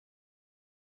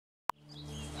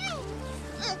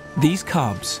These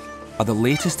cubs are the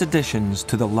latest additions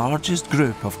to the largest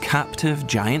group of captive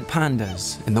giant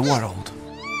pandas in the world.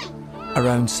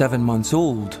 Around 7 months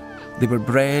old, they were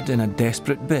bred in a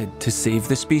desperate bid to save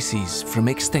the species from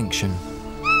extinction.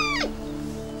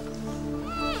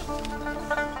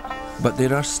 But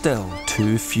there are still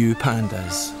too few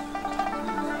pandas.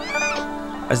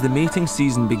 As the mating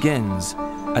season begins,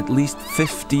 at least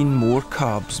 15 more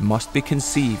cubs must be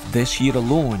conceived this year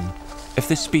alone if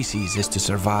the species is to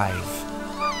survive.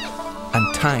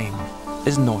 And time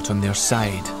is not on their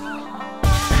side.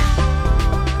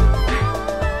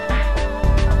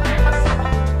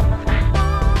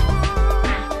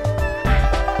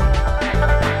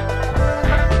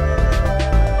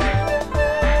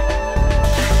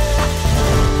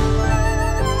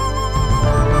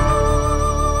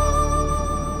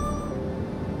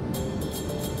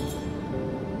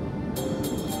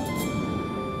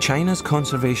 China's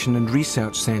Conservation and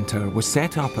Research Centre was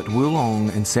set up at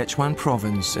Wulong in Sichuan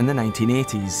province in the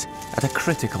 1980s at a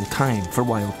critical time for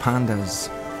wild pandas.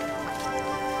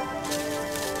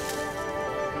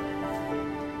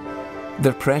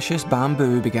 Their precious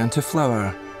bamboo began to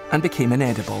flower and became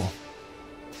inedible.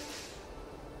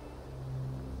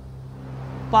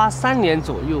 83年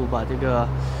左右吧，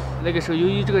那个时候由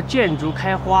于这个建筑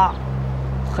开花，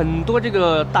很多这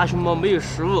个大熊猫没有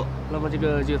食物。 那么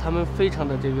就它们非常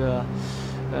的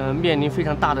面临非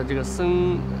常大的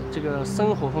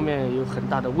生活方面有很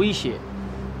大的威胁。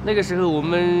那个时候我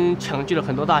们抢救了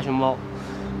很多大熊猫，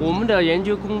我们的研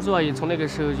究工作也从那个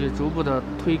时候就逐步的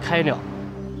推开了。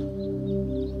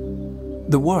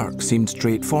The work seemed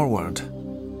straightforward.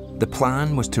 The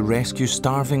plan was to rescue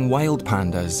starving wild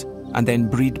pandas and then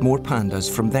breed more pandas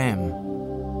from them.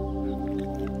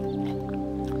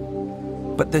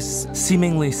 But this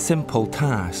seemingly simple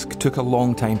task took a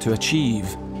long time to achieve,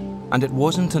 and it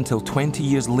wasn't until 20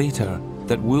 years later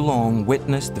that Wulong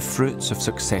witnessed the fruits of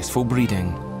successful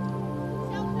breeding.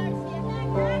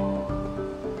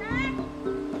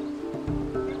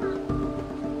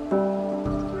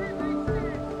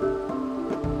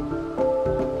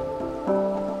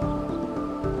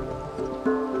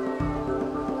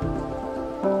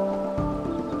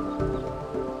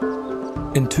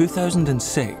 In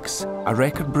 2006, a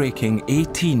record-breaking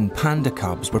 18 panda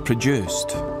cubs were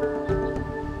produced.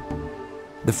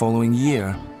 The following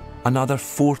year, another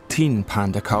 14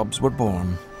 panda cubs were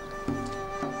born.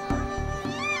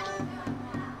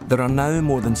 There are now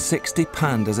more than 60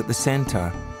 pandas at the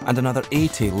centre, and another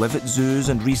 80 live at zoos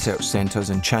and research centres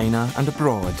in China and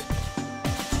abroad.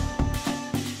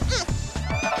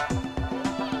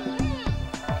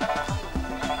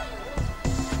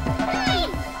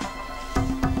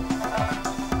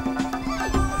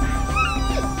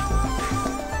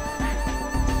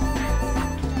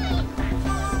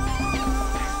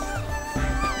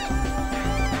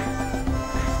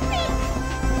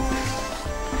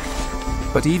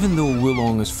 But even though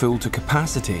Wulong is full to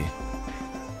capacity,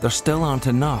 there still aren't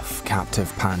enough captive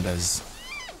pandas.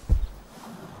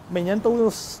 每年都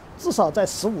有至少在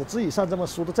15只以上这么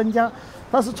数的增加，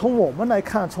但是从我们来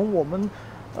看，从我们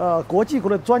国际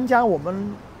国的专家我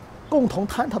们共同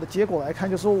探讨的结果来看，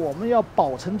就是说我们要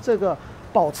保持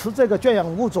这个圈养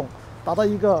物种达到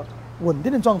一个稳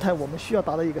定的状态，我们需要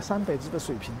达到一个300只的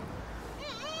水平。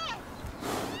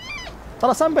达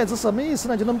到300只什么意思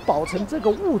呢？就能保存这个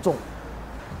物种。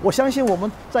 我相信我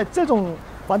们在这种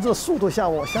繁殖的速度下，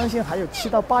我相信还有7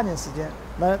到8年时间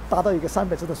来达到一个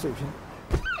300只的水平。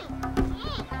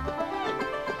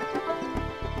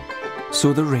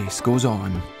So the race goes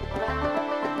on.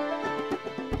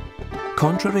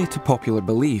 Contrary to popular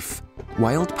belief,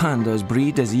 wild pandas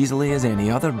breed as easily as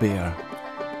any other bear.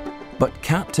 But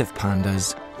captive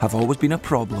pandas have always been a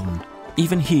problem,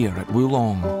 even here at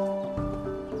Wulong.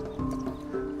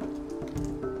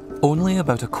 Only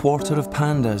about a quarter of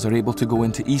pandas are able to go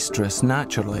into estrus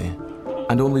naturally,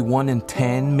 and only 1 in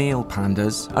 10 male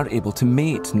pandas are able to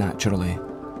mate naturally.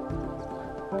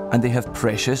 And they have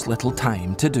precious little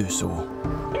time to do so.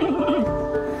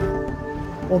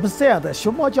 我们是这样的，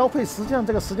熊猫交配实际上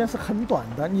这个时间是很短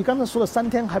的。你刚才说的3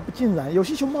天还不尽然，有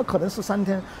些熊猫可能是3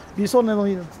天，比如说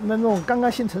那种刚刚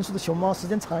性成熟的熊猫时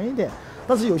间长一点，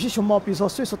但是有些熊猫，比如说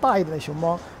岁数大一点的熊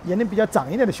猫，年龄比较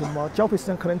长一点的熊猫，交配时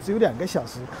间可能只有2个小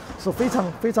时，是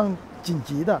非常紧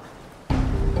急的。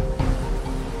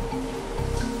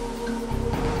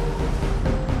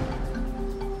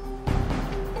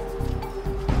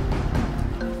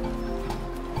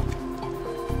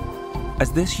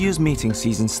 As this year's mating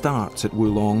season starts at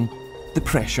Wulong, the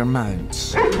pressure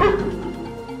mounts.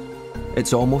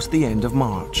 It's almost the end of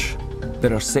March.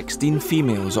 There are 16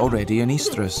 females already in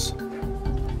estrus.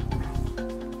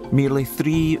 Merely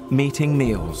 3 mating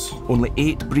males, only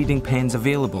 8 breeding pens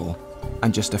available,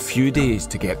 and just a few days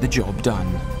to get the job done.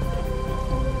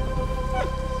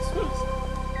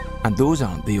 And those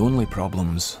aren't the only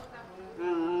problems.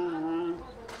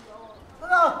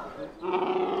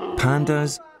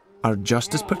 Pandas are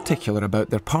just as particular about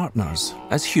their partners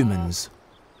as humans.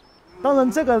 当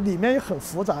然，这个里面也很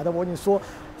复杂的。我跟你说，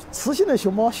雌性的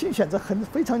熊猫性选择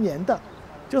非常黏的，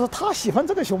就是它喜欢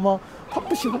这个熊猫，它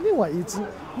不喜欢另外一只。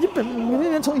你明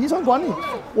明从遗传管理，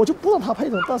我就不让它配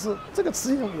种，但是这个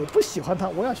雌性我不喜欢它，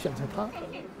我要选择它。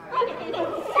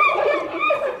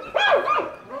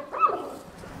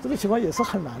这个情况也是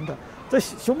很难的。这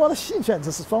熊猫的性选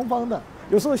择是双方的，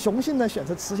有时候雄性呢选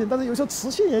择雌性，但是有时候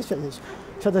雌性也选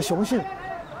择雄性。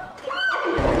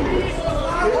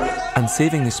 And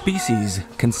saving the species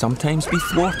can sometimes be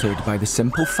thwarted by the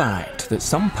simple fact that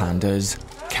some pandas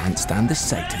can't stand the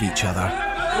sight of each other.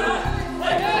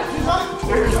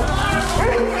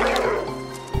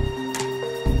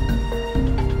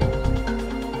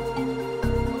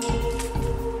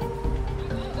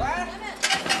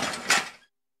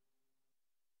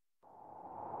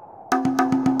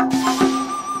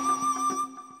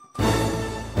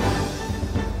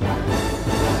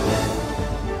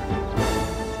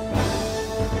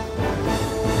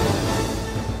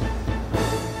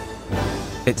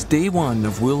 It's day 1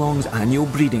 of Wulong's annual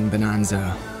breeding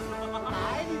bonanza.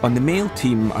 On the male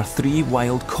team are 3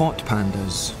 wild-caught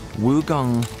pandas,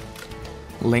 Wugung,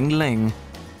 Ling Ling,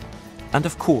 and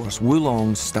of course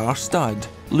Wulong's star stud,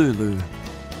 Lulu.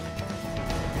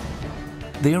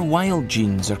 Their wild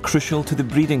genes are crucial to the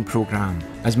breeding program,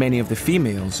 as many of the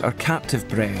females are captive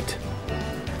bred.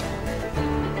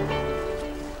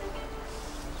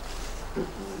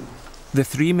 The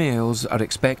 3 males are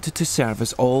expected to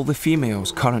service all the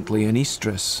females currently in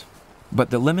estrus, but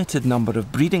the limited number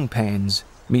of breeding pens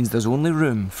means there's only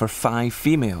room for 5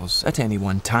 females at any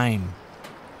one time.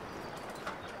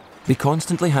 They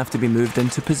constantly have to be moved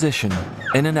into position,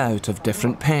 in and out of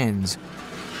different pens,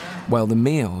 while the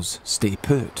males stay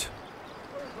put.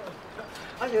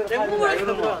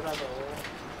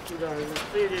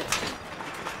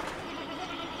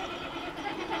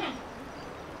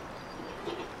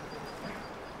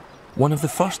 One of the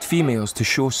first females to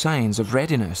show signs of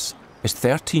readiness is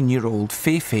 13-year-old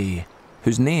Fei Fei,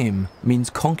 whose name means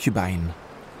concubine.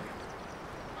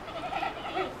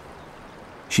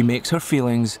 She makes her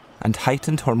feelings and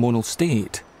heightened hormonal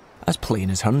state as plain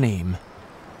as her name.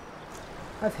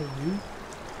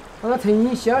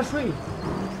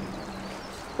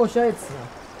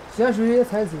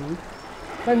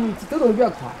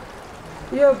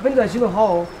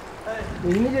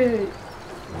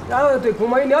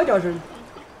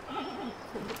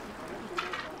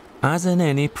 As in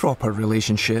any proper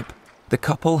relationship, the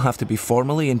couple have to be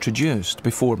formally introduced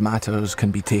before matters can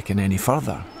be taken any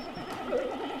further.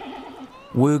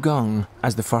 Wugung,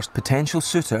 as the first potential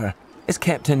suitor, is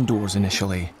kept indoors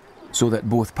initially, so that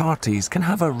both parties can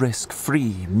have a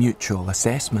risk-free mutual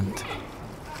assessment.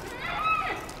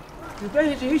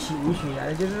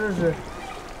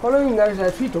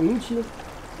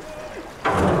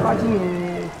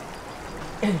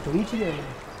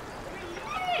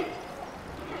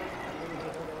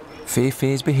 Fei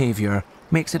Fei's behaviour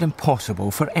makes it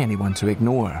impossible for anyone to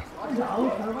ignore.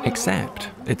 Except,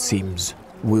 it seems,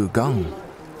 Wugung.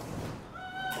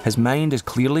 His mind is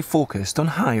clearly focused on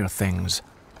higher things,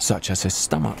 such as his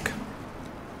stomach.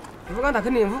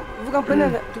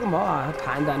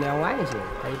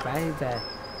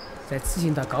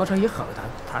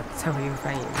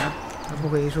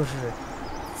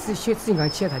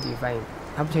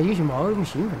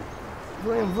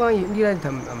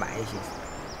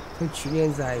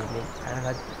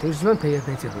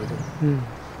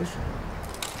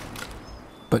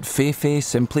 But Fei Fei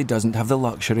simply doesn't have the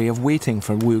luxury of waiting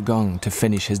for Wugung to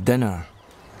finish his dinner.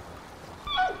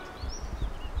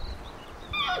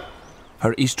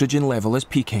 Her estrogen level is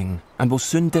peaking and will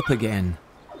soon dip again.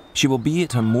 She will be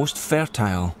at her most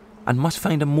fertile and must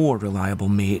find a more reliable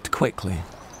mate quickly.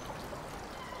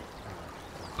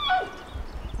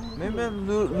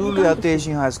 Lulu 要德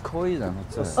行还是可以让他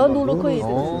走。露可以。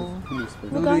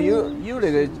Lulu 有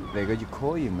那个就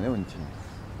可以，没得问题。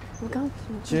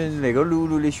其实那个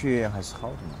Lulu的血缘还是好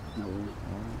的嘛。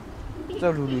只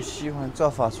要Lulu喜欢，只要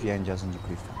发出羊角声就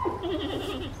可以放。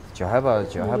就害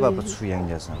怕不出羊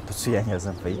角声，不出羊角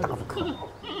声非打不可。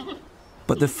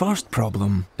But the first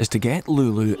problem is to get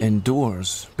Lulu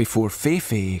indoors before Fei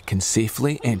Fei can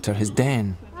safely enter his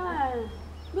den.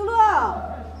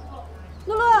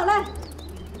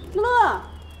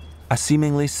 A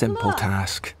seemingly simple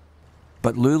task,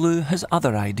 but Lulu has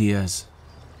other ideas.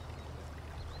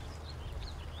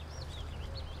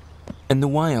 In the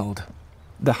wild,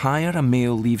 the higher a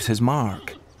male leaves his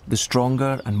mark, the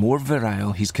stronger and more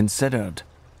virile he's considered,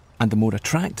 and the more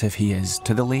attractive he is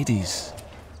to the ladies.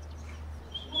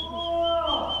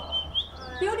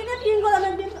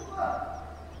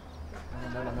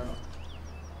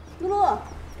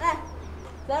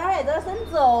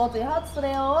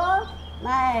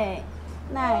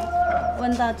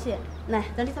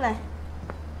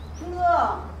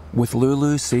 With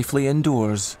Lulu safely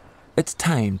indoors, it's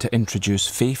time to introduce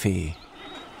Feifei.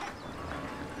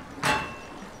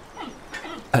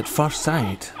 At first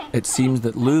sight, it seems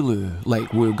that Lulu,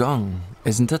 like Wu Gong,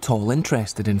 isn't at all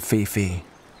interested in Feifei.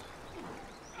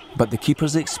 But the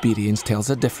keeper's experience tells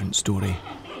a different story.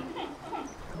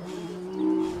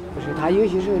 不是，他有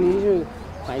些时候你就是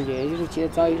感觉，有时候接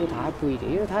早，有时候他还不一定，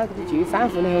有时候他就反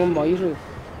复那个嘛，有时候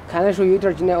看的时候有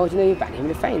点儿，今天有半天没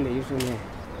得反应的，有时候呢，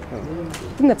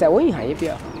等他再稳一下也比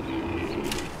较好。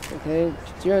他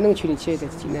只要能确定起来，再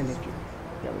尽量的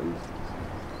比较稳。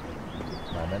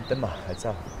慢慢等嘛，还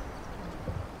早。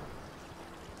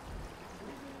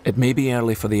 It may be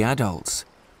early for the adults,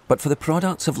 but for the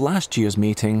products of last year's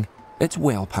mating, it's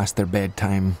well past their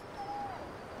bedtime.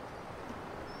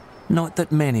 Not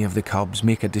that many of the cubs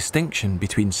make a distinction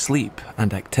between sleep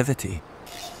and activity.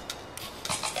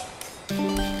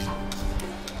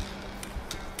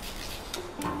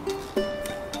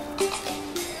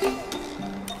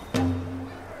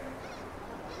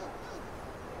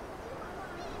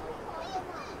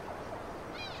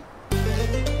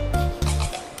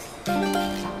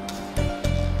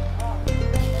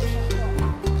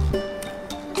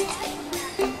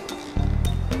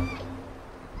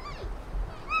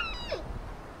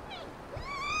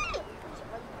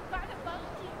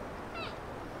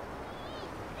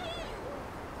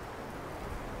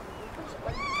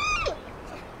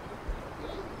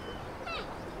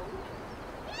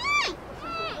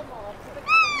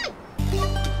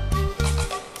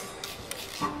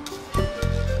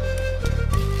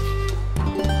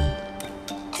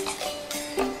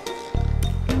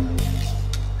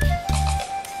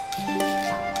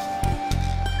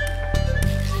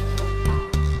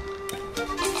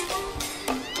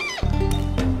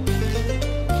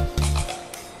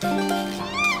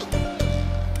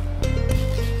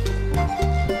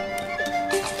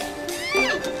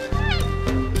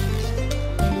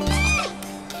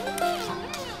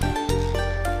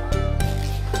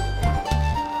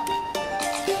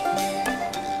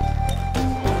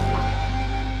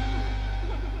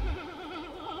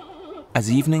 As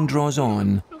evening draws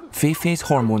on, Feifei's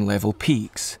hormone level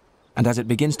peaks, and as it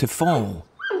begins to fall,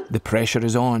 the pressure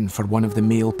is on for one of the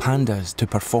male pandas to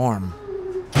perform.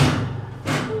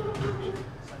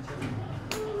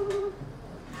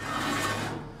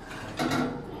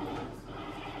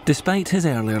 Despite his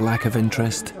earlier lack of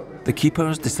interest, the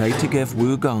keepers decide to give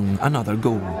Wu Gong another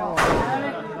go.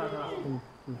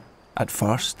 At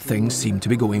first, things seem to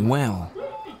be going well.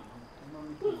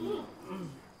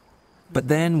 But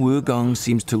then Wu Gong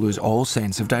seems to lose all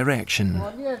sense of direction.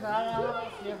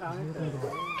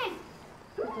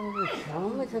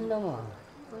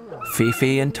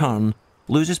 Feifei, in turn,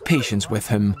 loses patience with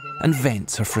him and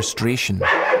vents her frustration.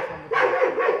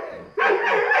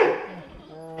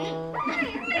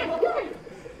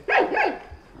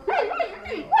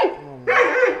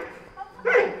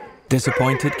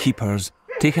 Disappointed keepers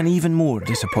take an even more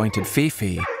disappointed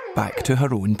Feifei back to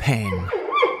her own pen.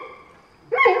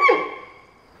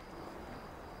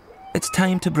 It's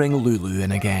time to bring Lulu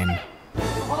in again.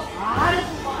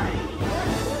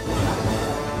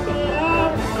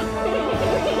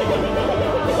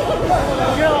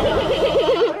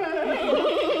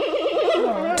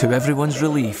 To everyone's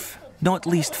relief, not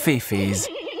least Feifei's,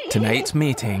 tonight's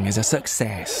mating is a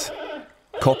success.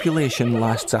 Copulation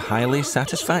lasts a highly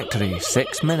satisfactory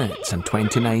 6 minutes and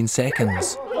 29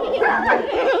 seconds.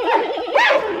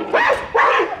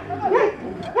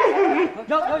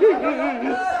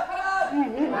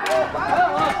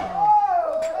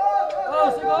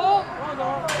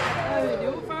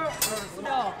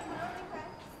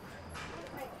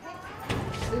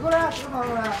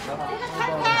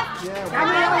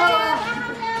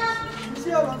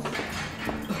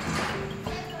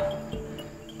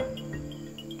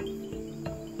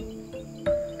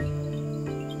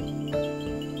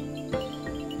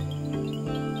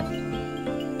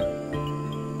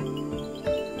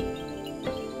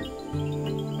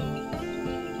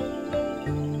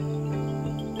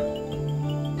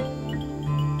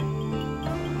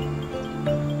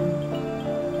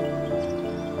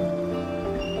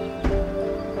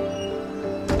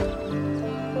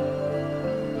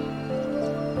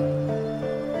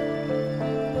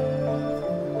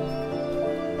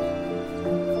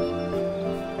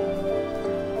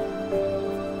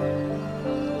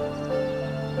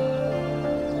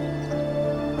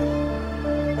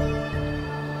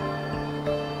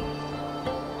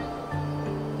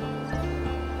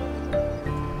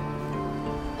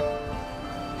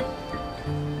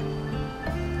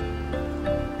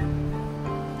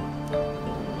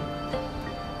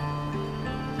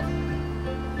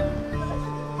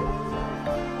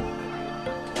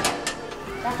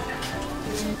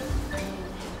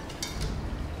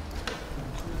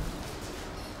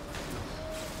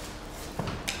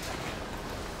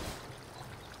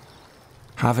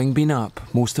 Having been up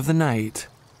most of the night,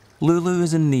 Lulu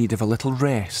is in need of a little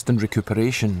rest and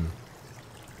recuperation.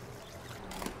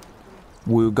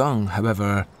 Wu Gung,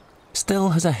 however,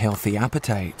 still has a healthy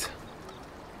appetite.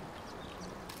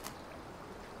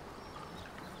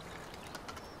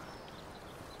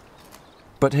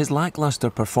 But his lackluster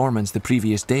performance the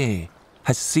previous day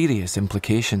has serious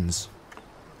implications.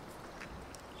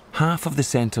 Half of the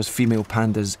centre's female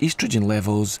pandas' estrogen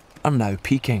levels are now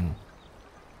peaking.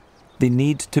 They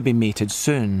need to be mated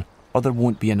soon, or there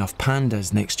won't be enough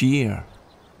pandas next year.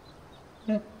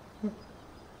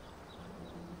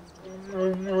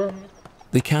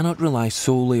 They cannot rely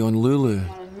solely on Lulu,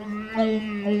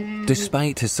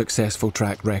 despite his successful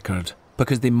track record,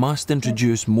 because they must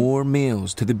introduce more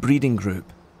males to the breeding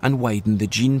group and widen the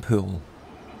gene pool.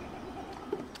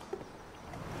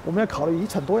 我们要考虑遗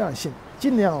传多样性，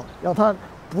尽量让它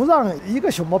不让一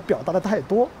个熊猫表达的太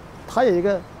多，它有一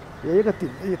个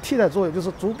替代作用，就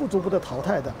是逐步的淘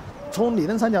汰的。从理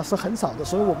论上讲是很少的，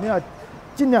所以我们要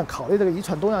尽量考虑这个遗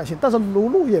传多样性，但是乳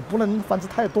鹿也不能繁殖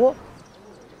太多。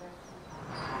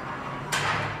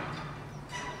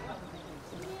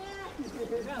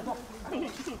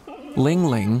 Ling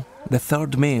Ling, the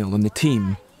third male on the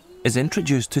team, is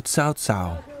introduced to Cao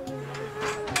Cao.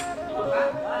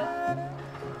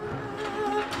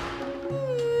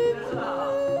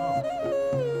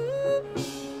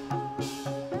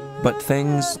 But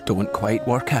things don't quite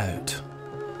work out.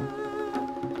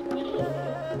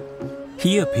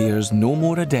 He appears no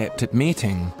more adept at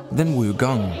mating than Wu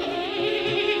Gung.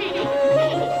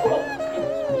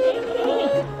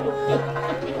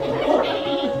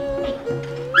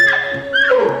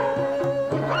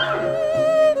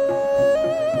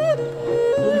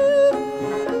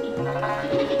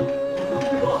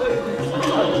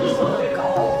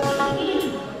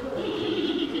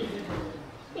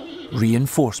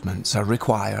 Reinforcements are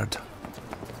required.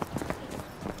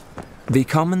 They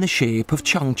come in the shape of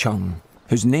Chung Chung,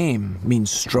 whose name means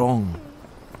strong.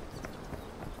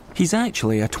 He's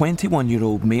actually a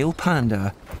 21-year-old male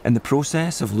panda in the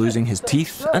process of losing his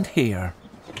teeth and hair.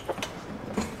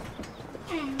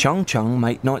 Chung Chung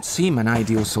might not seem an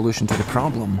ideal solution to the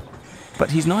problem,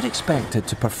 but he's not expected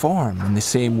to perform in the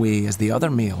same way as the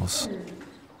other males.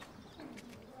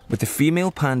 With the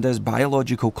female panda's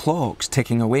biological clocks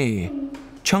ticking away,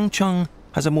 Chung Chung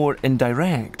has a more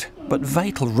indirect but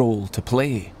vital role to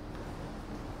play.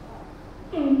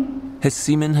 His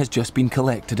semen has just been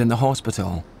collected in the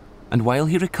hospital, and while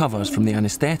he recovers from the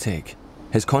anaesthetic,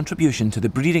 his contribution to the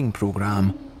breeding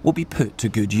programme will be put to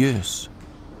good use.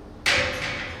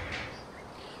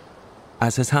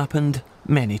 As has happened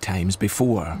many times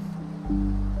before.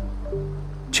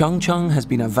 Chung Chung has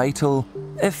been a vital,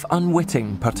 if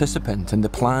unwitting, participant in the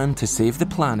plan to save the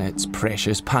planet's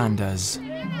precious pandas.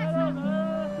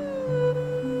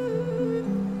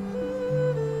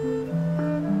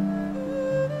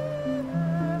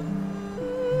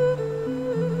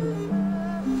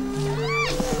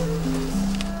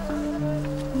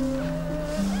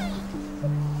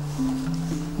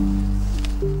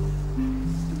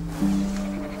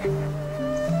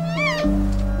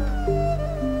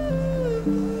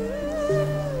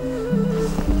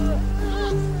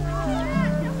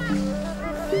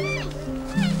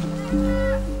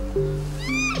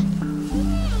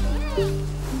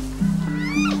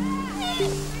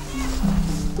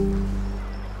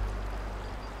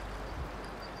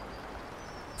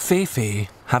 Fei,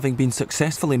 having been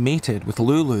successfully mated with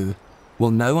Lulu,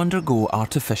 will now undergo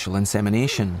artificial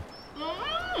insemination.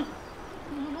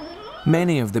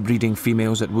 Many of the breeding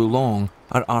females at Wulong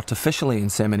are artificially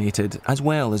inseminated as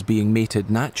well as being mated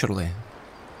naturally.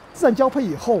 自然交配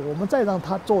以后，我们再让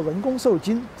它做人工受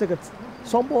精，这个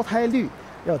双胞胎率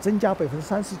要增加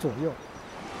30%左右。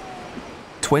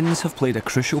 Twins have played a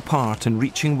crucial part in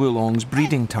reaching Wulong's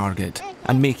breeding target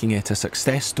and making it a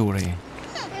success story.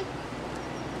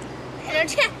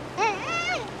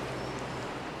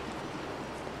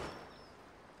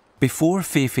 Before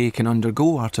Fei can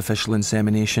undergo artificial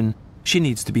insemination, she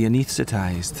needs to be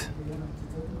anaesthetised.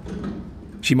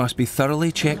 She must be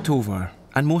thoroughly checked over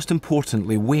and, most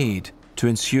importantly, weighed to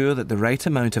ensure that the right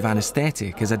amount of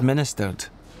anaesthetic is administered.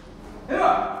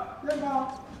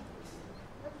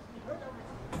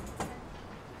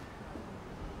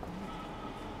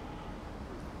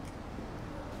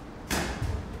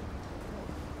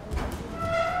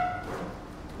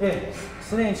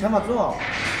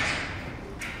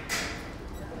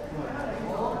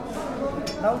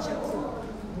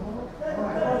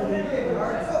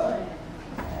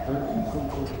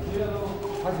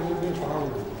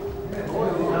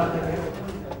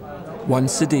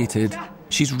 Once sedated,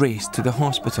 she's raced to the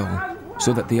hospital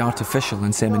so that the artificial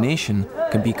insemination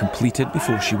can be completed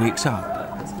before she wakes up.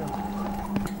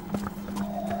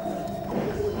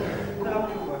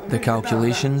 The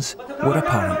calculations were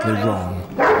apparently wrong.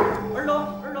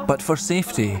 But for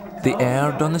safety, they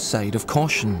erred on the side of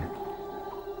caution.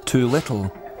 Too little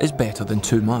is better than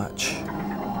too much.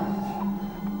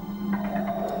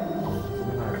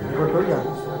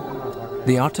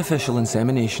 The artificial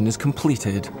insemination is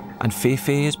completed and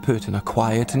Feifei is put in a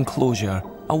quiet enclosure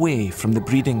away from the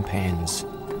breeding pens.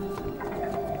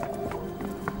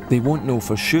 They won't know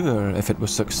for sure if it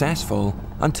was successful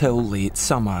until late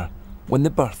summer, when the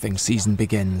birthing season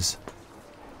begins.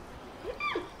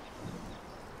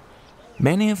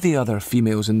 Many of the other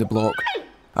females in the block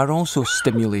are also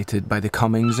stimulated by the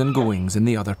comings and goings in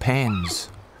the other pens.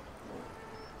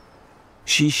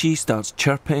 Xixi starts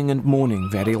chirping and moaning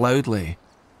very loudly,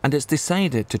 and it's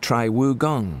decided to try Wu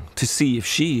Gong to see if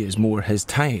she is more his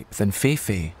type than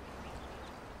Feifei.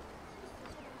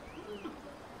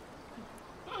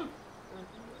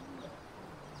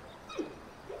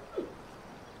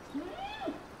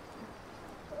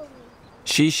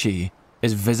 Xixi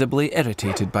is visibly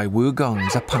irritated by Wu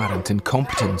Gong's apparent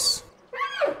incompetence.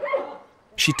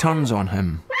 She turns on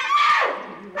him.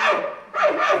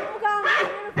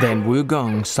 Then Wu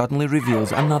Gong suddenly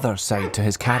reveals another side to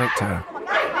his character.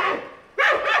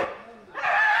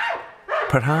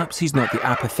 Perhaps he's not the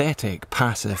apathetic,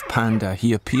 passive panda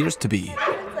he appears to be.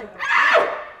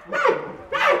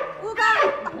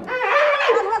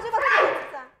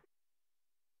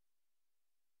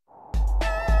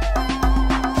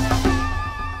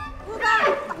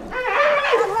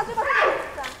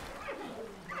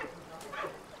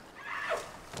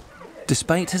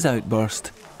 Despite his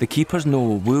outburst, the keepers know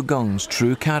Wu Gong's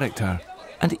true character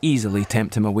and easily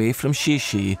tempt him away from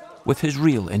Xixi with his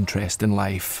real interest in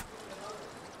life.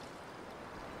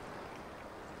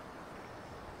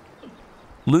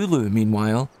 Lulu,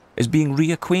 meanwhile, is being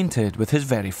reacquainted with his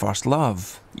very first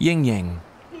love, Ying Ying.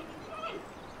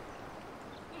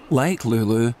 Like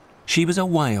Lulu, she was a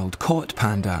wild caught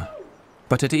panda,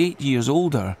 but at 8 years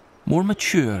older, more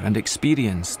mature and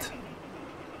experienced.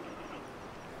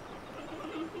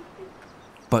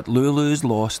 But Lulu's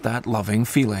lost that loving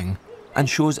feeling and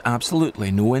shows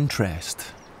absolutely no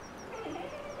interest.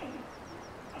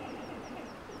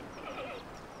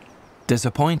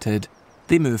 Disappointed,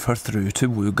 they move her through to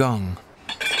Wu Gong.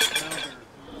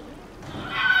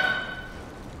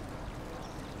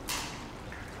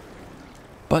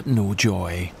 But no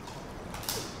joy.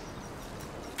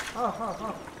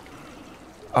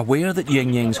 Aware that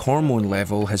Ying Ying's hormone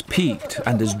level has peaked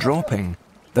and is dropping,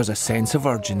 there's a sense of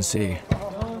urgency.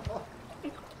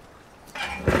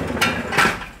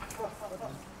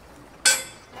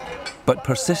 But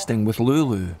persisting with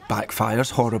Lulu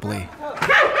backfires horribly.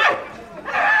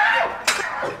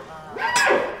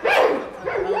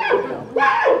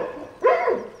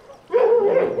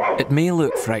 It may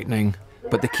look frightening,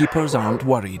 but the keepers aren't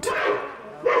worried.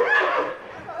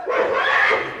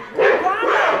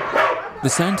 The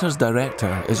centre's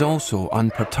director is also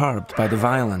unperturbed by the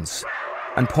violence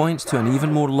and points to an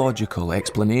even more logical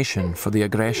explanation for the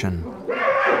aggression.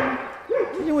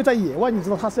 因为在野外，你知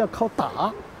道它是要靠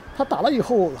打。 他打了以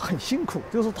后很辛苦，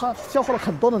就是他消耗了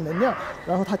很多的能量，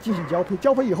然后他进行交配，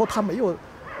交配以后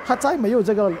他再没有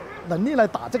这个能力来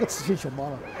打这个雌性熊猫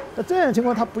了。那这样的情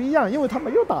况他不一样，因为他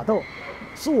没有打斗，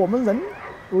是我们人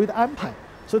为的安排，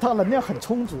所以他能量很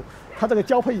充足。他这个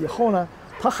交配以后呢，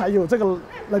他还有这个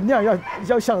能量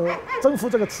要想征服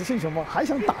这个雌性熊猫，还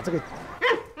想打这个。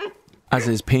As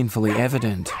is painfully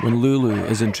evident when Lulu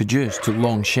is introduced to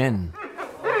Longshin.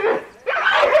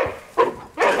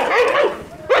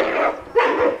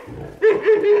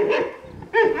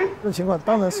 这种情况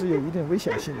当然是有一定危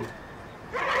险性的，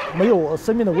没有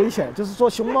生命的危险，就是说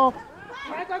熊猫，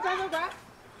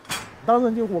当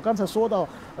然就我刚才说到，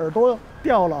耳朵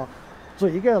掉了，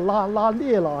嘴给拉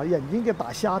裂了，眼睛给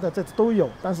打瞎的，这都有，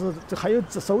但是还有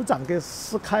手掌给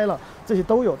撕开了，这些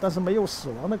都有，但是没有死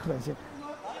亡的可能性。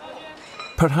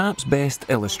Perhaps best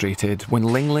illustrated when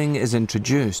Ling Ling is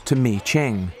introduced to Mei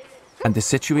Cheng, and the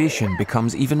situation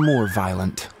becomes even more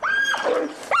violent.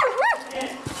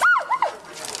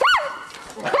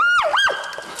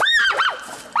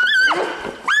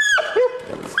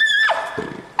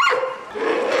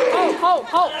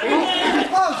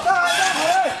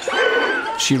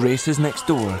 She races next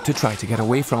door to try to get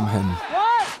away from him.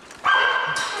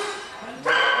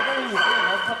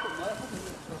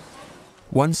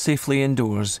 Once safely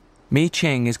indoors, Mei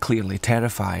Cheng is clearly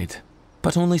terrified,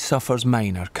 but only suffers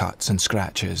minor cuts and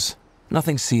scratches.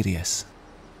 Nothing serious.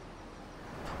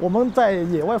 我们在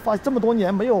野外这么多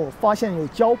年没有发现有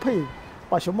交配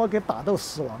把熊猫给打斗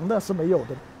死亡的是没有的。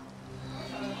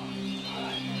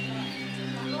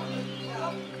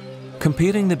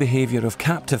 Comparing the behaviour of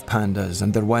captive pandas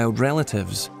and their wild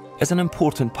relatives is an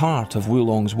important part of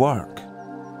Wulong's work.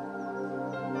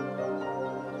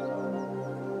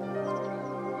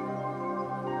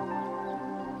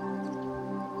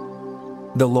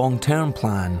 The long-term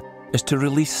plan is to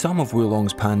release some of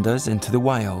Wulong's pandas into the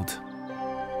wild.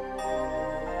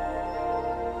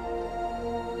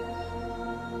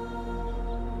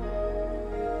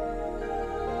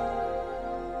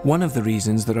 One of the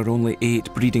reasons there are only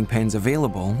 8 breeding pens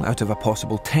available out of a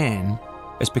possible 10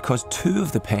 is because 2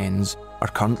 of the pens are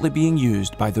currently being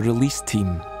used by the release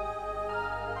team.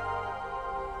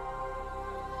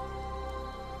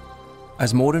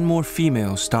 As more and more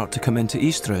females start to come into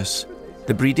estrus,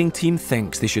 the breeding team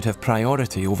thinks they should have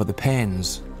priority over the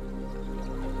pens.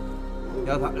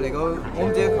 要它那个我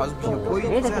们这个靠是必须可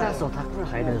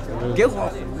以给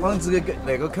防止个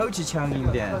那个口气强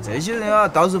硬点，这些人啊，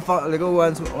到时候那个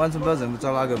完成不了任务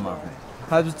找哪个麻烦？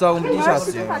还不是找我们底下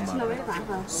是这样嘛？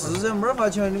是人没法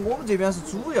强，我们这边是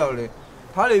主要的，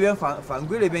他那边犯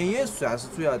规那边也算是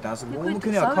主要，但是我们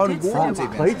肯定要考虑我们这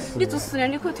边。你做10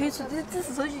年你可以退出，这只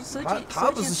是手机。他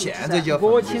不是现在就要。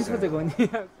我清楚这个问题。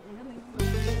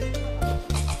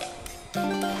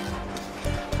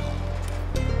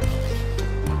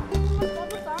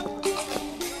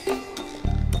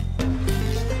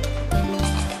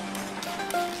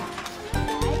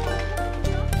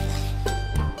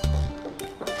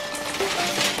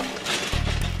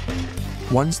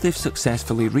 Once they've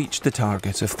successfully reached the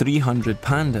target of 300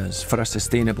 pandas for a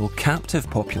sustainable captive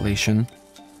population,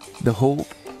 the hope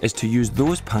is to use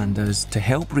those pandas to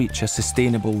help reach a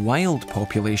sustainable wild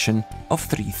population of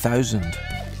 3,000.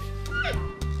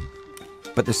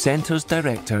 But the centre's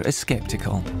director is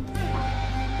sceptical.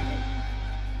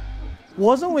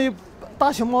 我认为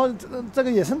大熊猫这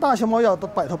个野生大熊猫要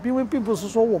摆脱濒危，并不是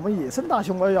说我们野生大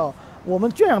熊猫要，我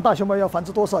们圈养大熊猫要繁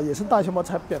殖多少，野生大熊猫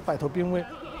才摆脱濒危。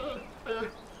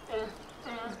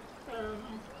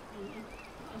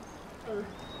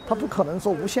 它不可能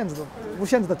说无限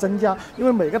制的增加，因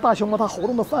为每个大熊猫它活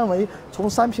动的范围从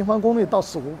3平方公里到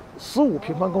15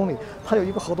平方公里，它有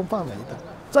一个活动范围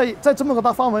的。在这么个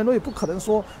大范围内，不可能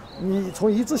说你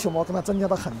从一只熊猫跟它增加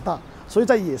的很大，所以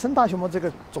在野生大熊猫这个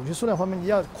种群数量方面，你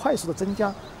要快速的增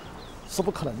加是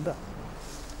不可能的。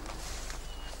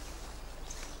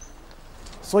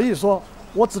所以说，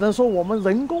我只能说我们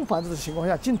人工繁殖的情况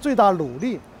下，尽最大努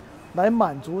力来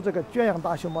满足这个圈养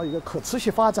大熊猫一个可持续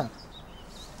发展。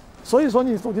 所以说，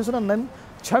你种群数量能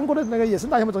全国的那个野生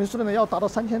大熊猫种群数量要达到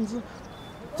3000只，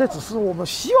这只是我们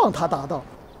希望它达到。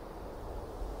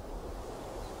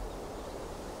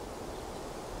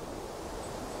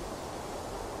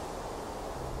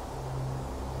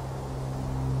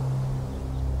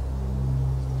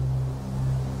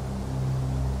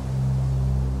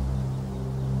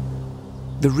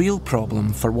The real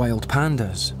problem for wild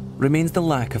pandas remains the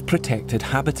lack of protected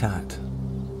habitat.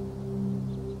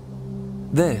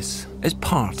 This is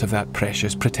part of that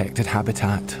precious protected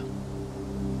habitat.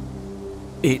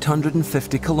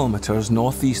 850 kilometres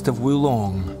northeast of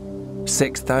Wulong,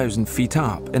 6,000 feet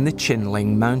up in the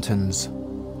Chinling Mountains.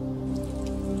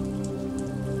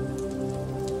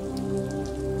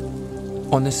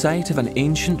 On the site of an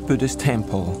ancient Buddhist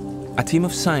temple, a team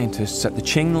of scientists at the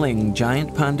Qingling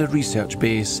Giant Panda Research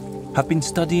Base have been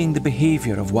studying the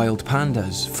behaviour of wild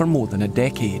pandas for more than a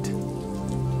decade.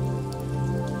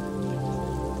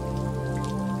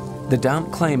 The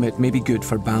damp climate may be good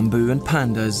for bamboo and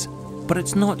pandas, but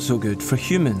it's not so good for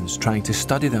humans trying to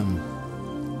study them.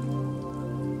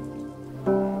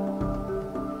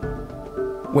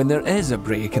 When there is a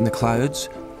break in the clouds,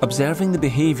 observing the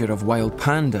behaviour of wild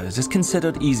pandas is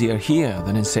considered easier here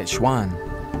than in Sichuan.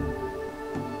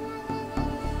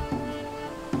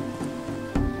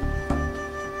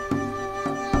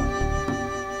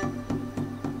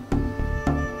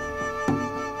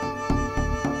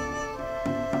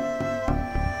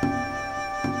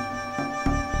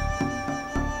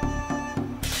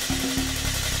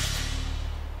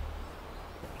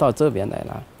到这边来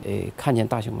了，看见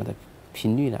大熊猫的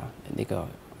频率呢，那个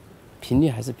频率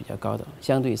还是比较高的，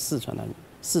相对于四川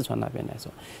那边来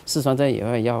说，四川在野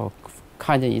外要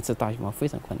看见一只大熊猫非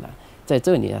常困难。在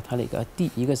这里啊，它那个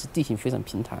一个是地形非常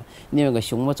平坦，另外一个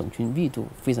熊猫种群密度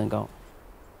非常高。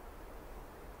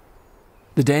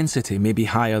The density may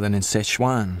be higher than in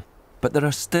Sichuan, but there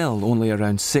are still only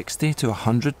around 60 to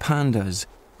 100 pandas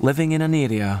living in an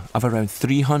area of around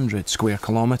 300 square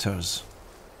kilometres.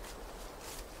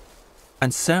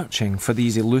 And searching for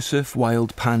these elusive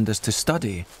wild pandas to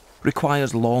study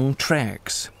requires long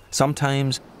treks,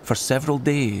 sometimes for several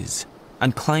days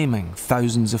and climbing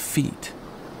thousands of feet.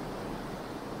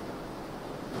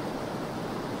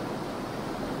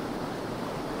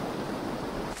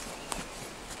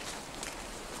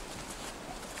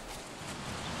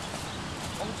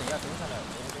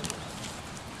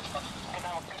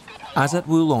 As at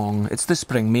Wulong, it's the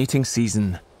spring mating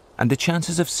season, and the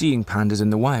chances of seeing pandas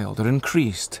in the wild are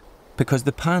increased because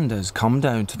the pandas come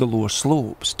down to the lower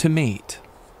slopes to mate.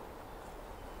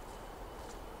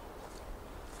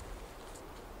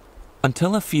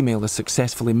 Until a female is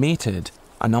successfully mated,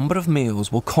 a number of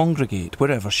males will congregate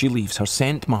wherever she leaves her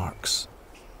scent marks.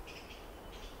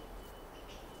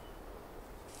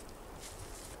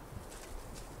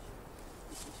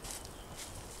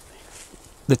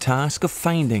 The task of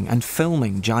finding and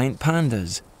filming giant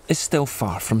pandas is still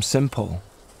far from simple.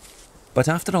 But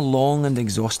after a long and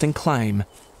exhausting climb,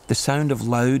 the sound of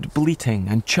loud bleating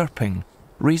and chirping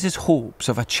raises hopes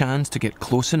of a chance to get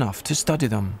close enough to study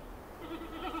them.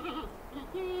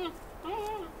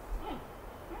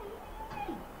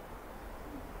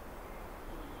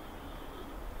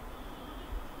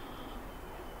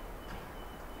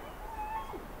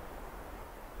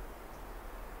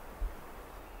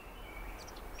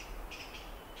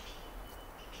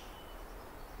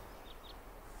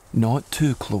 Not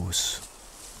too close.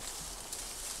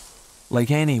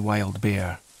 Like any wild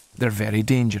bear, they're very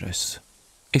dangerous,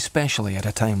 especially at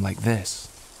a time like this.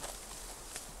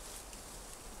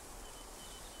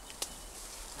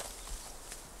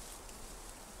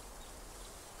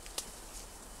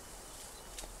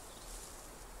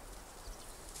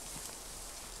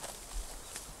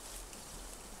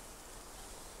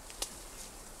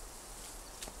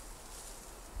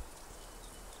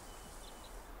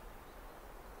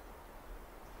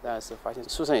然后是发现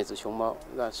树上有只熊猫，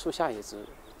然后树下有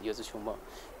只熊猫，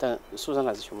但树上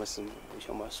那只熊猫是母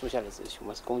熊猫，树下那只熊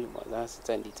猫是公熊猫。然后是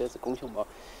在离这只公熊猫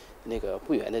那个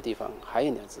不远的地方还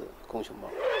有2只公熊猫。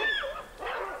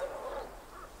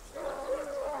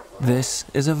This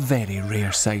is a very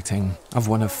rare sighting of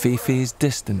one of Feifei's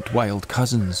distant wild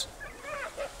cousins.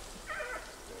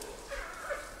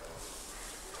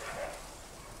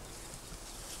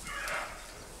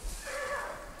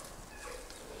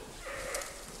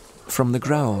 From the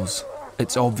growls,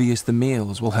 it's obvious the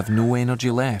males will have no energy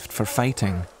left for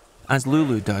fighting, as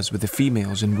Lulu does with the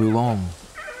females in Wulong.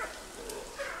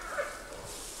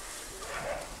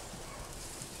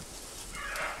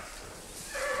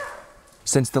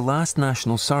 Since the last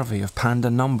national survey of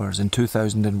panda numbers in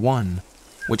 2001,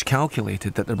 which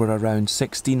calculated that there were around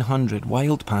 1,600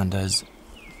 wild pandas,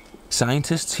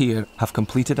 scientists here have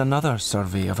completed another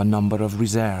survey of a number of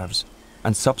reserves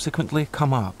and subsequently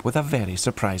come up with a very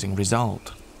surprising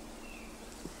result.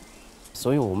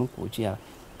 所以我们估计啊，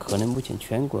可能目前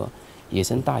全国野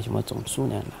生大熊猫总数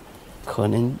量呢，可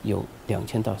能有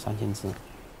2000到3000只。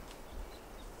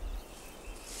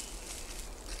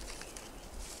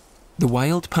The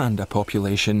wild panda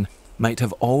population might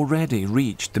have already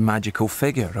reached the magical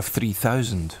figure of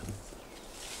 3,000.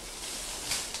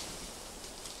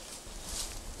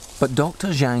 But Dr.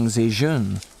 Zhang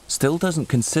Zejun still doesn't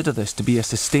consider this to be a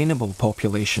sustainable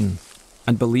population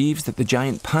and believes that the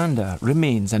giant panda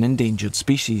remains an endangered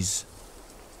species.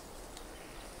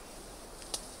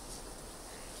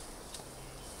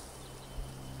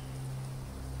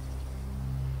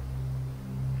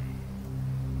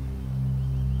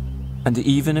 And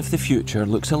even if the future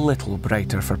looks a little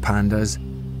brighter for pandas,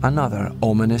 another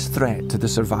ominous threat to the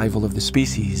survival of the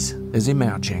species is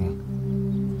emerging.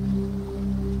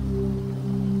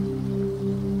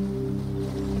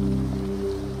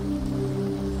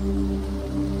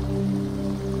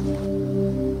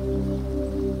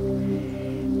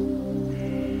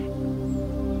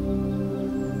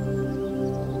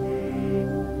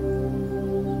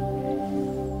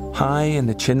 High in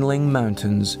the Qinling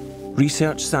Mountains,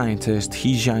 research scientist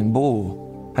He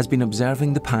Jiangbo has been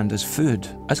observing the pandas' food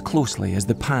as closely as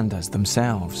the pandas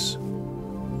themselves.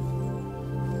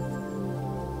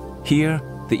 Here,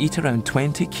 they eat around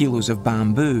 20 kilos of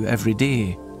bamboo every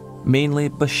day, mainly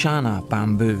Bashana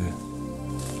bamboo.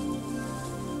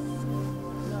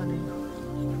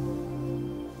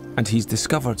 And he's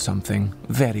discovered something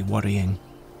very worrying.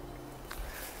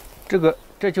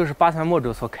 这就是巴山墨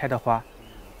竹所开的花。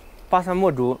巴山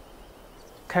墨竹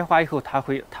开花以后，它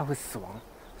会死亡，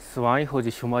死亡以后，这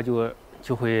熊猫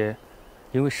就会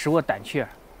因为食物胆怯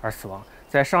而死亡。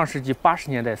在上世纪80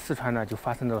年代，四川呢就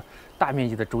发生了大面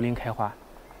积的竹林开花。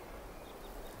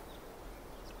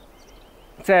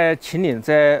在秦岭，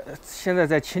现在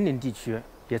在秦岭地区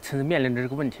也面临着这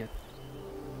个问题。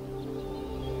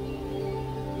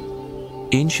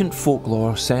 Ancient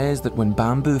folklore says that when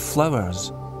bamboo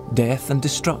flowers, death and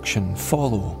destruction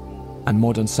follow, and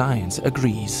modern science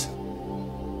agrees.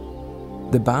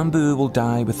 The bamboo will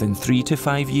die within 3 to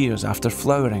 5 years after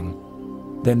flowering.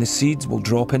 Then the seeds will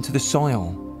drop into the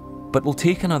soil, but will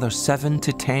take another 7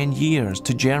 to 10 years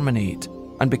to germinate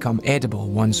and become edible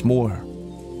once more.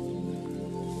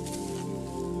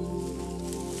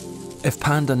 If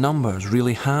panda numbers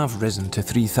really have risen to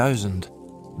 3,000,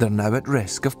 they're now at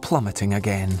risk of plummeting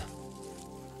again.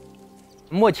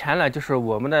 目前呢，就是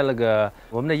我们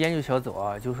的研究小组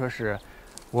啊，就说是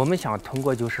我们想通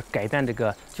过就是改变这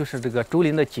个竹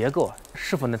林的结构，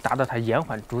是否能达到它延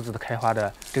缓竹子的开花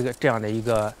的这样的一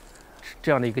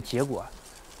个结果。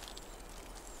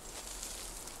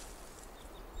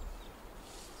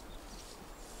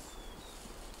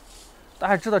大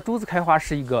家知道竹子开花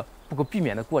是一个不可避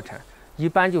免的过程，一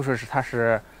般就说是它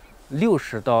是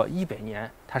60到100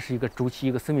年，它是一个周期，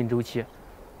一个生命周期。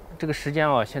这个时间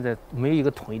啊，现在没有一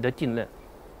个统一的定论。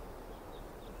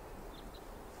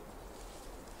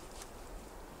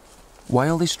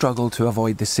 While they struggle to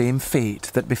avoid the same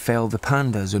fate that befell the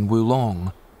pandas in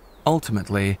Wulong,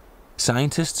 ultimately,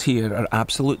 scientists here are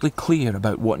absolutely clear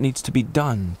about what needs to be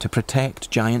done to protect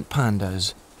giant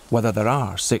pandas, whether there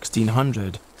are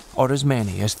 1,600 or as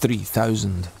many as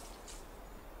 3,000.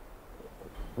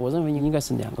 我认为应该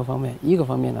是2个方面，一个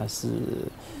方面呢是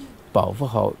保护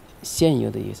好现有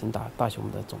的野生大熊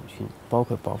的种群，包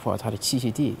括保护好它的栖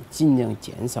息地，尽量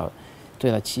减少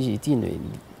对它栖息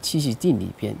地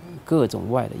里边各种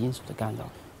外的因素的干扰。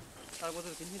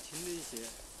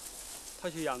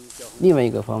另外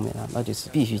一个方面呢，那就是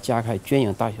必须加开圈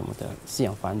养大熊猫的饲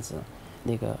养繁殖，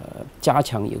加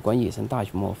强有关野生大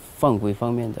熊猫放归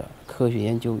方面的科学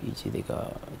研究以及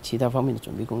其他方面的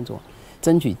准备工作，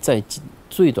争取在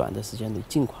最短的时间内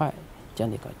尽快将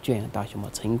圈养大熊猫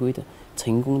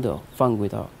成功的放归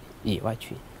到野外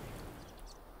去。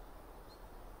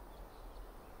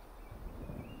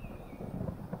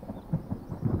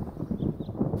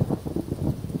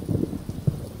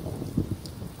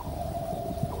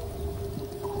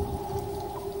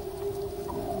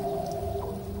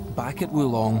 Back at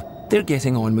Wulong, they're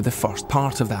getting on with the first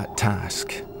part of that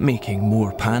task, making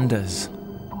more pandas.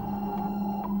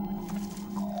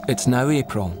 It's now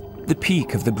April, the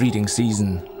peak of the breeding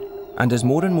season, and as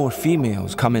more and more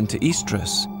females come into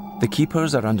estrus, the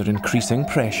keepers are under increasing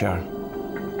pressure.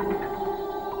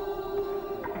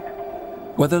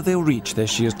 Whether they'll reach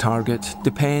this year's target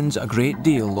depends a great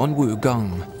deal on Wu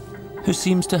Gung, who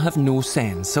seems to have no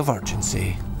sense of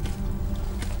urgency.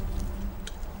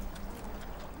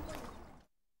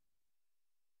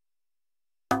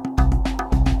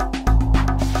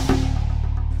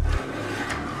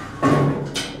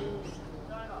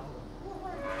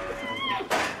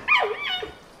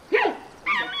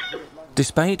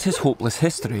 Despite his hopeless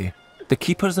history, the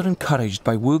keepers are encouraged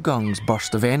by Wu Gung's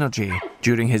burst of energy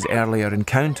during his earlier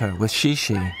encounter with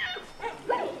Shishi.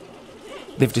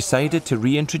 They've decided to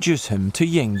reintroduce him to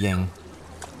Ying Ying.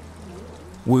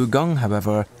 Wu Gung,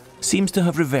 however, seems to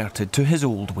have reverted to his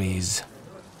old ways,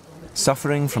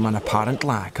 suffering from an apparent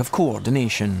lack of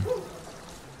coordination.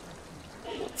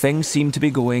 Things seem to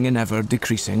be going in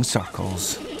ever-decreasing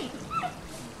circles.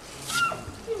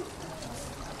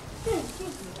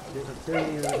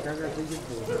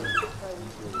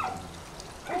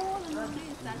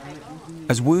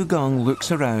 As Wu Gung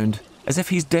looks around as if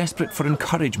he's desperate for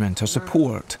encouragement or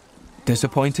support,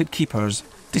 disappointed keepers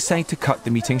decide to cut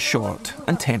the meeting short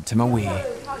and tempt him away.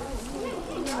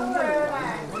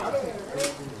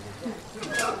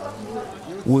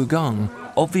 Wu Gung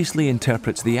obviously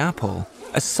interprets the apple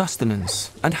as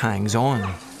sustenance and hangs on,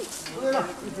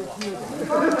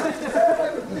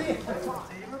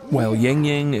 while Ying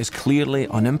Ying is clearly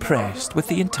unimpressed with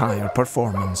the entire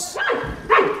performance.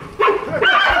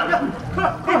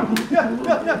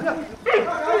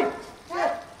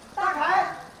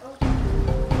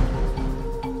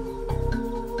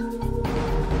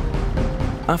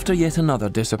 After yet another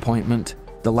disappointment,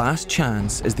 the last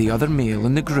chance is the other male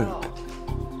in the group,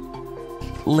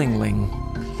 Ling Ling.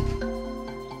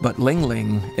 But Ling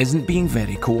Ling isn't being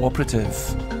very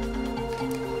cooperative.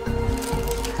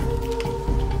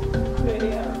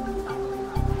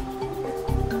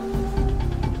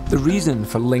 The reason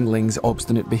for Ling Ling's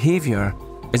obstinate behaviour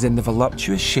is in the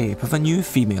voluptuous shape of a new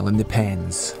female in the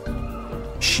pens,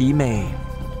 Shi Mei,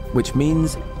 which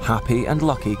means happy and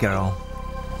lucky girl.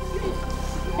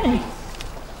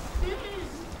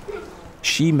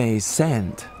 Shi Mei's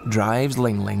scent drives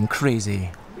Ling Ling crazy,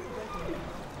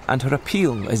 and her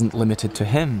appeal isn't limited to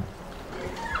him.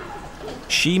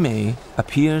 Shi Mei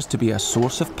appears to be a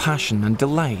source of passion and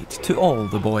delight to all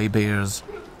the boy bears,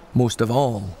 most of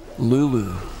all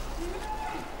Lulu.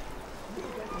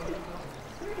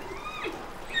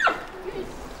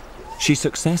 She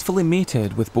successfully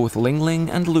mated with both Ling Ling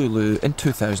and Lulu in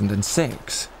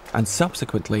 2006 and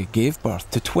subsequently gave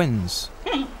birth to twins.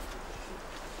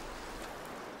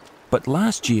 But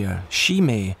last year,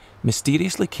 Shimei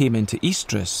mysteriously came into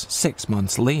estrus 6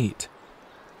 months late,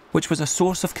 which was a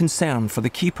source of concern for the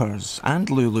keepers and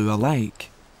Lulu alike,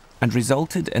 and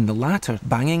resulted in the latter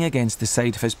banging against the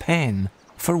side of his pen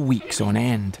for weeks on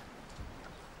end.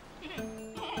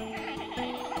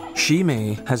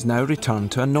 Shimei has now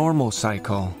returned to a normal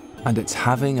cycle, and it's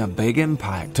having a big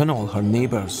impact on all her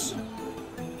neighbours.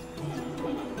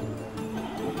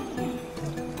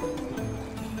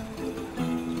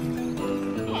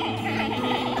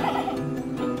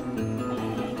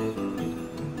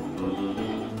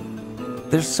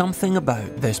 There's something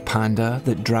about this panda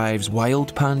that drives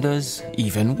wild pandas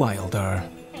even wilder.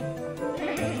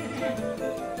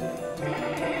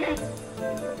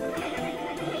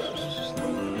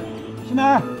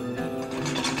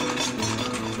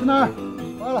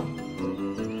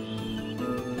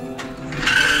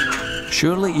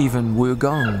 Surely even Wu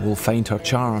Gong will find her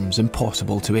charms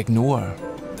impossible to ignore.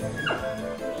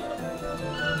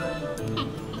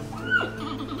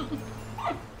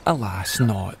 Alas,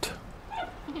 not.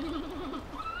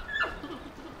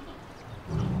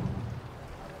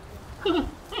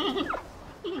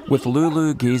 With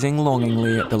Lulu gazing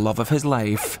longingly at the love of his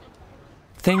life,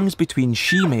 things between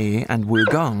Shimei and Wu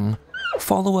Gong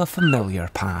follow a familiar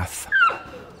path.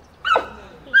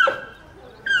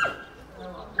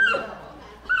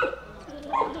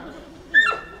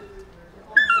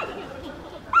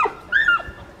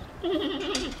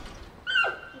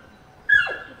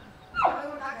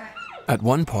 At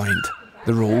one point,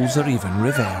 the roles are even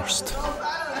reversed.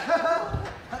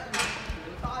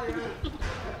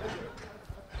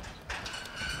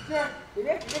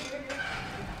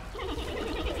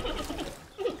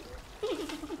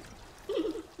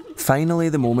 Finally,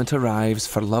 the moment arrives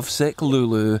for lovesick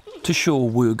Lulu to show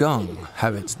Wu Gong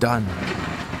how it's done.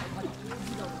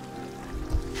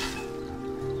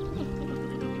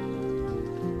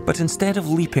 But instead of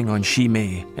leaping on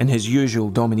Shimei in his usual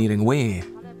domineering way,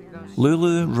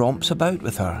 Lulu romps about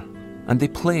with her, and they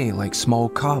play like small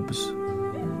cubs.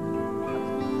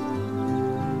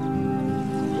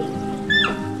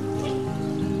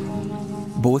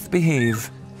 Both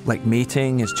behave like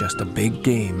mating is just a big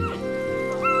game.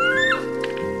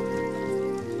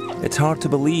 It's hard to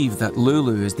believe that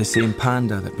Lulu is the same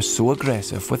panda that was so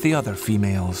aggressive with the other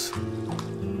females.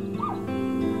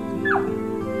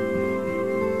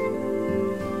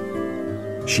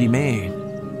 She may,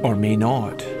 or may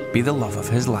not, be the love of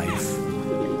his life.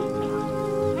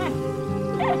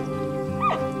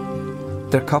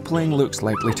 Their coupling looks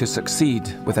likely to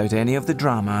succeed without any of the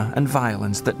drama and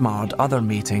violence that marred other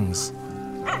matings.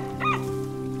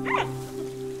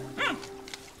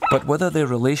 But whether their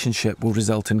relationship will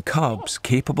result in cubs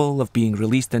capable of being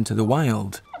released into the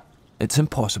wild, it's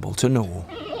impossible to know.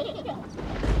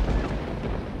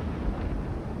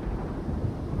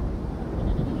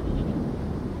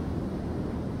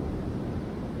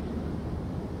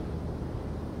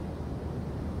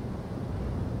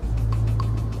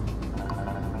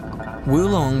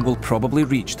 Wulong will probably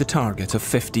reach the target of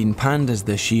 15 pandas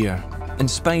this year, in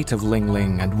spite of Ling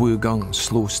Ling and Wu Gong's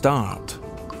slow start.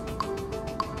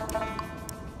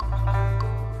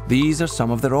 These are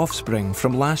some of their offspring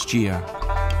from last year.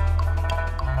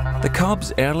 The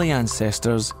cubs' early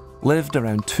ancestors lived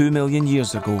around 2 million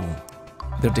years ago.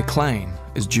 Their decline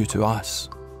is due to us.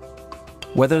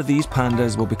 Whether these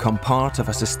pandas will become part of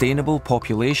a sustainable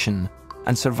population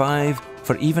and survive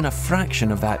for even a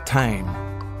fraction of that time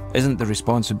isn't the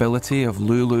responsibility of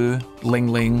Lulu, Ling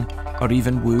Ling, or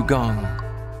even Wu Gong.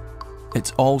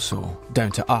 It's also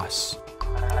down to us.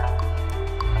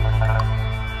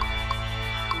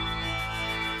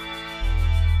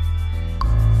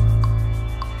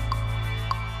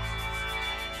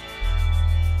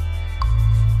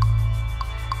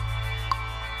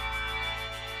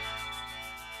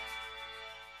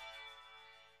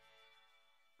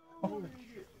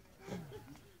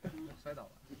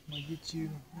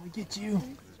 I'll get you.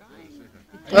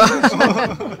 You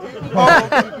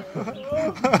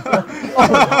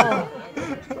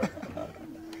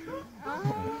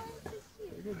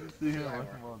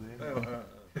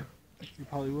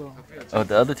probably will. Oh,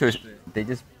 the other two, they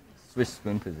just switch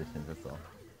spoon positions, that's all.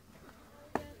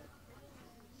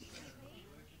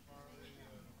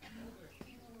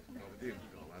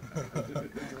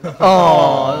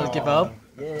 Oh, give up?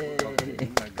 Yay!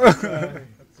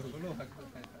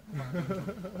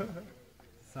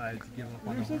 Decided to give up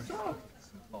on the horse.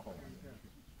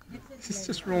 He's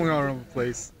just rolling all over the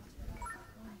place.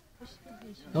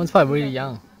 No, it's probably really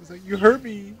young. It's like, you hurt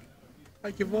me.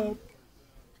 I give up.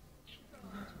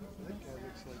 That guy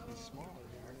looks like he's smaller.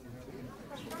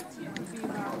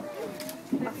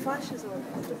 A flash is all.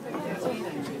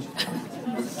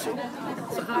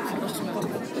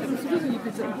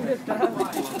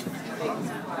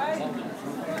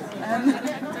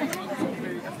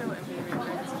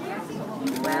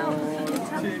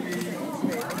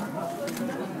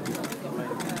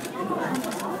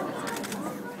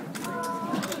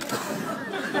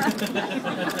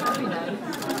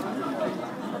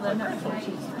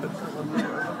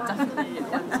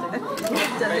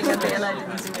 Don't think I'd be allowed in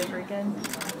the zoo ever again.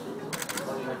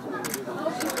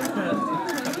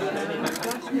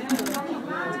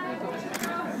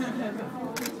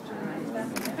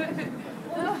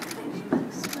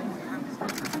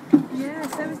 Yeah,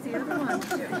 so was the other one.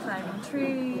 Climbing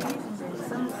trees and doing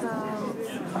somersaults.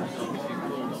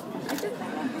 I did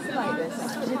like this.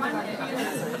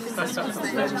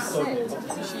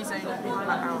 She's only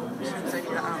flat out. She was only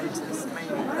flat out into this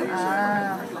main ocean.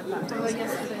 Well,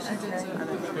 yesterday she did. And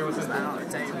then it was an out of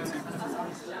day.